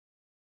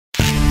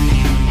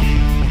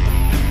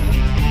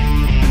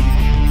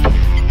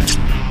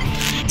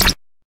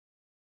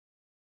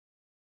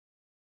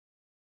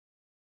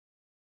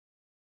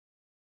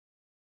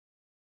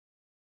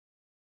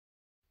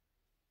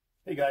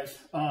Hey guys,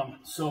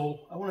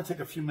 so I want to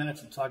take a few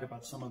minutes and talk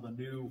about some of the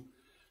new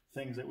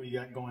things that we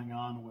got going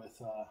on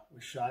with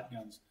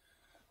shotguns.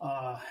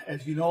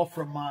 As you know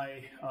from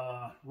my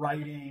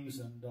writings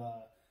and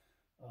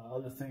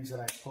other things that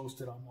I've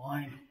posted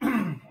online,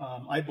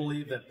 I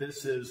believe that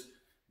this is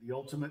the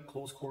ultimate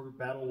close quarter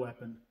battle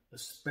weapon,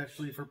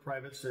 especially for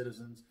private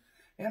citizens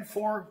and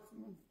for,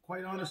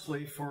 quite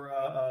honestly, for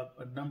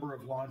a number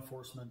of law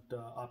enforcement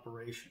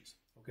operations,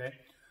 okay?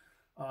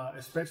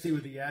 Especially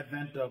with the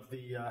advent of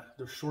the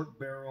short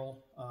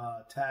barrel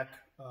TAC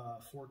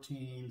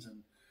 14s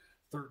and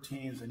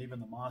 13s and even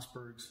the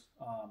Mossbergs.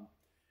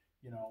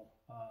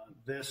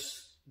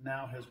 This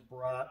now has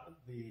brought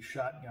the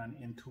shotgun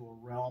into a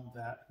realm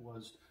that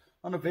was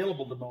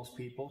unavailable to most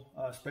people,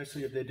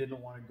 especially if they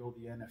didn't want to go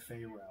the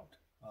NFA route.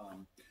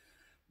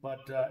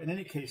 But in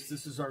any case,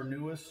 this is our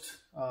newest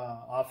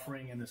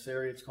offering in this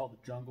area. It's called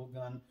the Jungle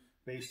Gun,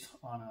 based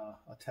on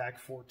a TAC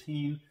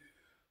 14.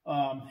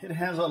 It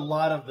has a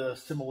lot of the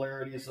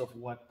similarities of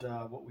what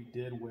we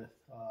did with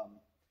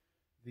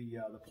the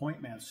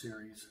Point Man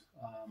series.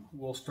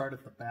 We'll start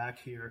at the back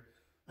here.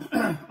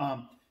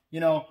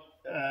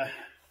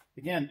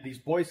 Again, these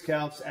Boy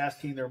Scouts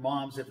asking their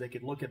moms if they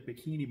could look at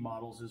bikini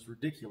models is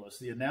ridiculous.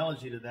 The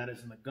analogy to that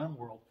is in the gun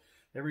world.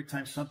 Every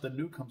time something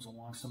new comes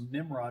along, some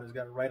Nimrod has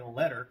got to write a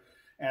letter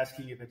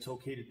asking if it's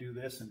okay to do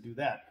this and do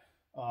that.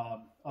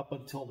 Up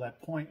until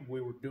that point,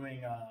 we were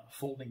doing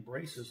folding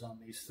braces on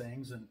these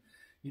things, and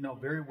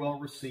very well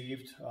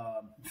received.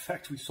 In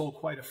fact, we sold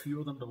quite a few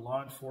of them to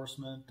law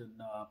enforcement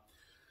and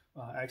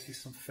actually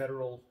some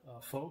federal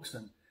folks.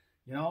 And,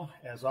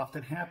 as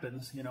often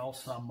happens,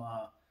 some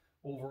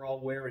overall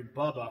wearing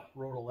Bubba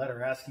wrote a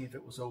letter asking if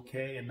it was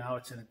okay, and now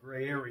it's in a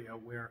gray area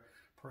where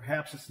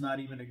perhaps it's not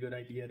even a good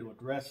idea to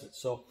address it.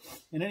 So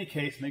in any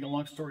case, make a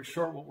long story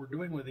short, what we're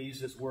doing with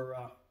these is we're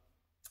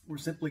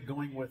simply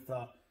going with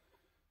a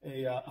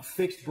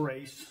fixed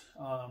brace.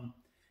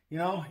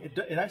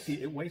 It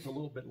actually weighs a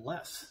little bit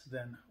less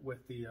than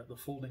with the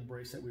folding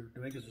brace that we were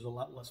doing, because there's a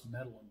lot less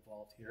metal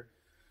involved here.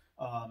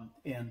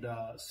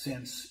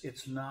 Since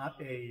it's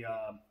not a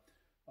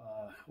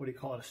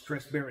a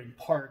stress-bearing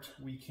part,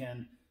 we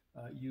can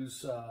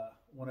use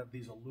one of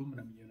these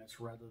aluminum units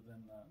rather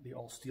than the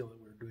all-steel that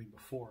we were doing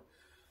before.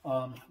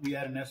 We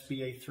had an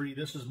SBA-3.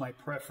 This is my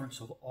preference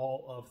of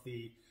all of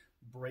the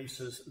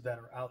braces that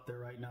are out there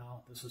right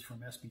now. This is from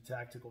SB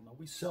Tactical. Now,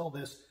 we sell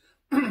this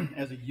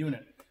as a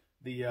unit.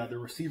 The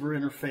receiver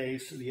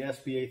interface, the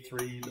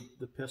SBA-3,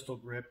 the pistol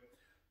grip,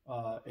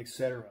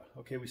 etc.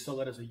 Okay, we sell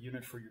that as a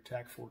unit for your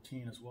TAC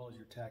 14 as well as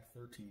your TAC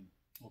 13.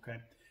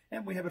 Okay,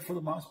 and we have it for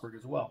the Mossberg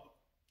as well.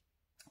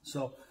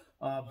 So,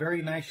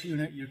 very nice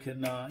unit. You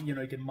can you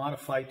can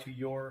modify to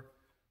your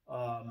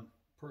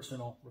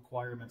personal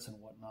requirements and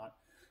whatnot.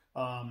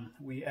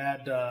 We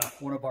add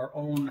one of our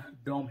own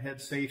dome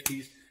head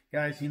safeties,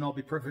 guys. I'll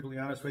be perfectly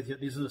honest with you.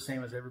 These are the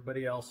same as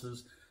everybody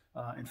else's.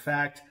 In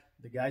fact,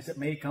 the guys that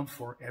make them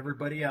for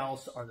everybody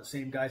else are the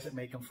same guys that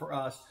make them for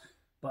us.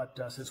 But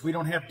since we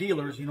don't have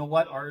dealers, you know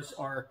what? Ours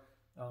are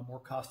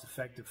more cost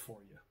effective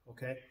for you,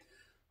 okay?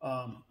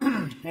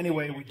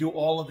 Anyway, we do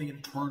all of the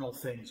internal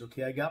things,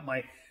 okay? I got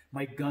my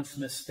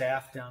gunsmith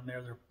staff down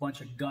there. They're a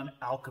bunch of gun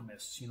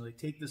alchemists. They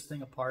take this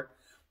thing apart.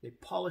 They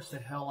polish the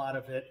hell out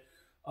of it,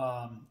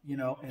 and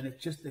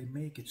they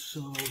make it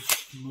so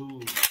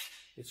smooth.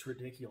 It's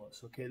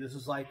ridiculous, okay? This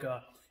is like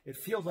it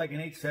feels like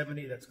an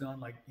 870 that's gone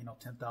like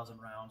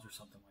 10,000 rounds or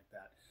something like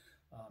that.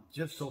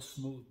 Just so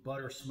smooth,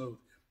 butter smooth.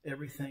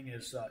 Everything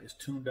is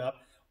tuned up.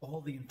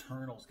 All the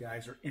internals,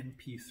 guys, are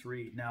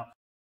NP3 now.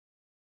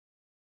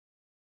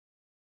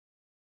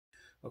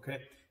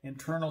 Okay,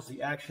 internals,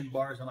 the action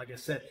bars, and like I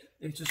said,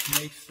 it just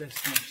makes this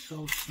thing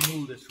so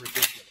smooth. It's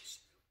ridiculous.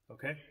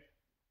 Okay.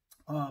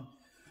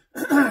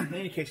 In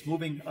any case,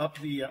 moving up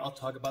I'll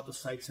talk about the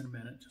sights in a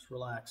minute. Just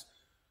relax.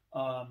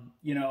 I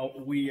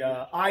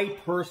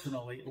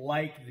personally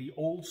like the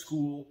old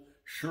school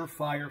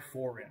Surefire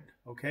forend,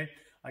 okay?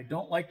 I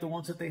don't like the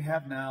ones that they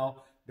have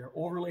now. They're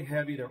overly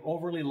heavy, they're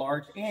overly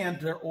large, and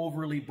they're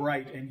overly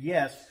bright. And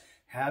yes,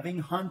 having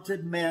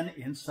hunted men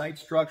inside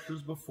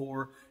structures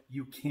before,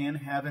 you can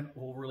have an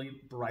overly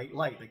bright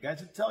light. The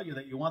guys that tell you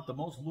that you want the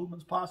most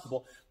lumens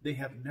possible, they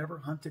have never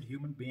hunted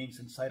human beings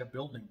inside a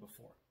building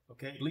before,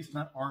 okay? At least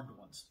not armed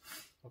ones.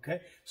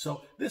 Okay,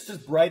 so this is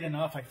bright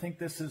enough. I think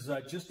this is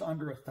just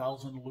under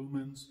 1,000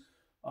 lumens,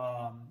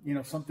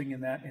 something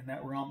in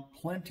that realm.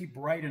 Plenty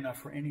bright enough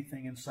for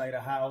anything inside a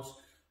house,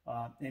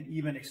 and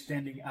even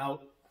extending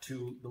out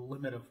to the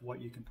limit of what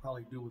you can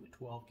probably do with a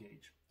 12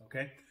 gauge.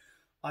 Okay,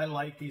 I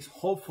like these.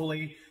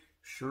 Hopefully,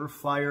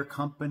 Surefire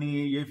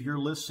Company, if you're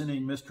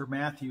listening, Mr.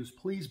 Matthews,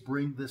 please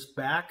bring this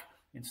back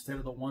instead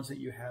of the ones that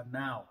you have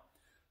now.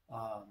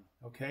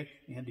 Okay,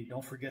 Andy,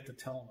 don't forget to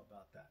tell them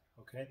about that.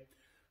 Okay.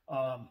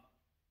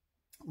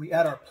 We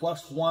add our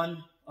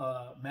 +1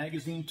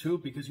 magazine too,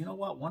 because you know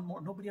what? One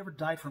more. Nobody ever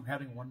died from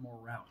having one more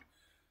round.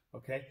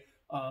 Okay.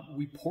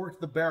 We port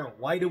the barrel.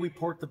 Why do we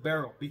port the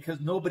barrel? Because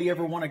nobody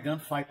ever won a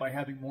gunfight by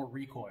having more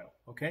recoil.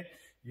 Okay.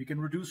 You can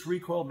reduce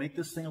recoil, make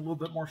this thing a little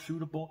bit more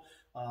shootable.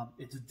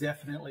 It's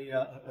definitely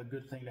a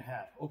good thing to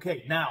have.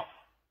 Okay, now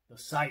the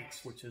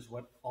sights, which is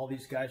what all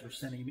these guys are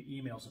sending me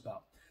emails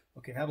about.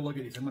 Okay, have a look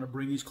at these. I'm going to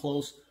bring these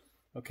close,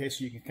 okay,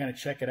 so you can kind of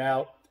check it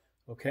out.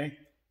 Okay,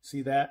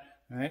 see that?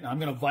 All right, now I'm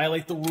going to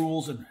violate the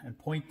rules and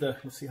point the,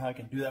 let's see how I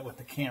can do that with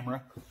the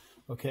camera.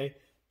 Okay,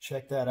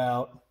 check that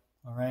out.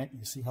 All right,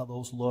 you see how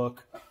those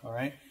look. All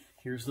right,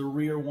 here's the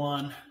rear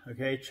one.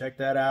 Okay, check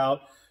that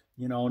out.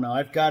 You know, now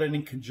I've got it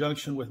in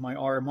conjunction with my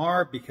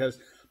RMR because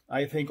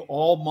I think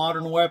all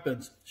modern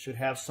weapons should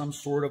have some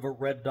sort of a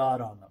red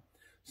dot on them,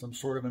 some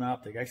sort of an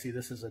optic. Actually,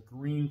 this is a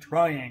green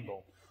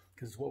triangle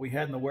because it's what we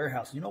had in the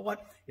warehouse. You know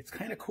what? It's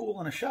kind of cool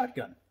on a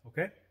shotgun,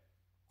 okay?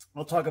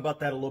 I'll talk about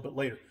that a little bit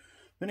later.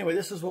 But anyway,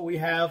 this is what we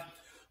have.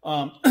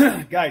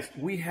 Guys,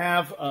 we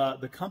have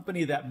the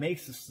company that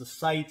makes the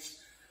sights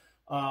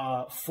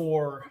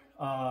for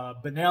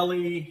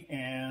Benelli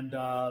and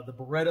the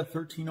Beretta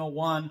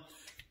 1301.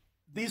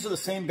 These are the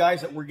same guys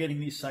that we're getting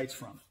these sights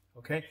from,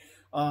 okay?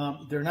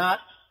 They're not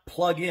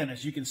plug-in,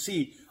 as you can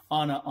see,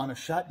 on a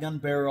shotgun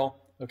barrel,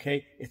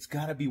 okay? It's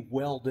got to be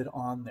welded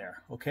on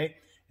there, okay?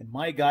 And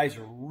my guys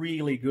are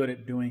really good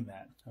at doing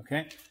that,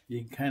 okay?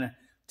 You can kind of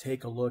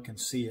take a look and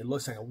see. It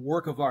looks like a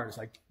work of art. It's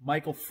like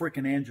Michael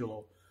frickin'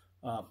 Angelo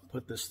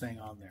put this thing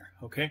on there,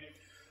 okay?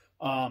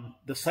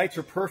 The sights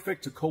are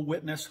perfect to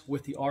co-witness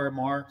with the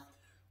RMR,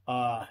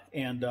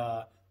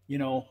 you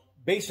know,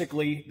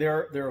 basically,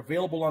 they're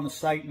available on the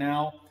site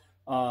now.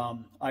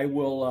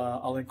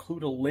 I'll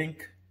include a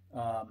link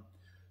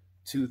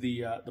to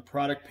the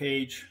product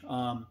page.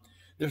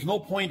 There's no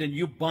point in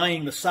you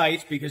buying the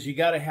sights because you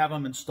got to have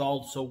them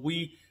installed. So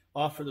we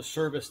offer the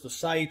service, the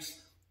sights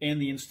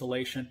and the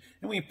installation,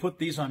 and we can put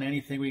these on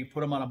anything. We can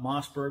put them on a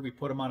Mossberg. We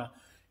put them on a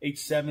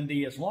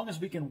 870. As long as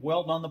we can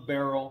weld on the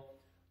barrel,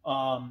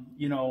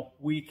 you know,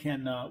 we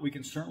can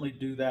certainly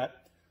do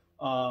that.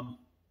 You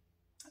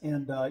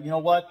know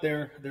what?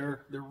 They're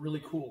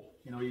really cool.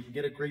 You know, you can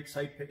get a great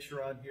sight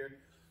picture on here.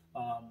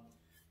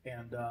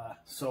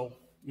 So,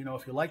 you know,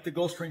 if you like the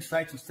ghost ring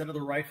sights instead of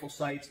the rifle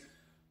sights,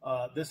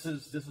 this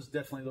is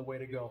definitely the way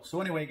to go.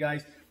 So anyway,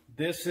 guys,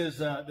 this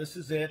is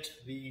it.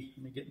 Let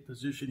me get in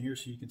position here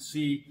so you can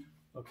see.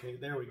 Okay,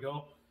 there we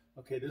go.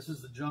 Okay, this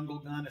is the jungle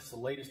gun. It's the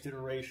latest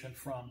iteration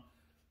from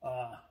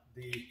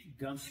the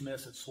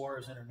gunsmiths at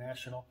Suarez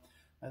International.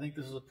 I think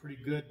this is a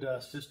pretty good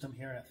system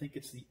here, and I think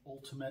it's the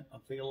ultimate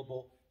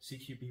available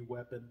CQB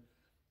weapon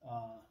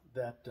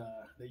that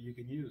you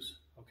can use.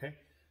 Okay,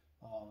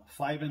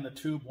 5 in the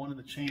tube, 1 in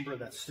the chamber.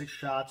 That's 6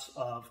 shots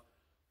of,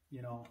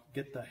 you know,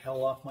 get the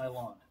hell off my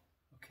lawn.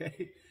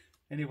 Okay.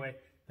 Anyway,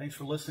 thanks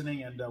for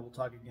listening, and we'll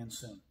talk again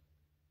soon.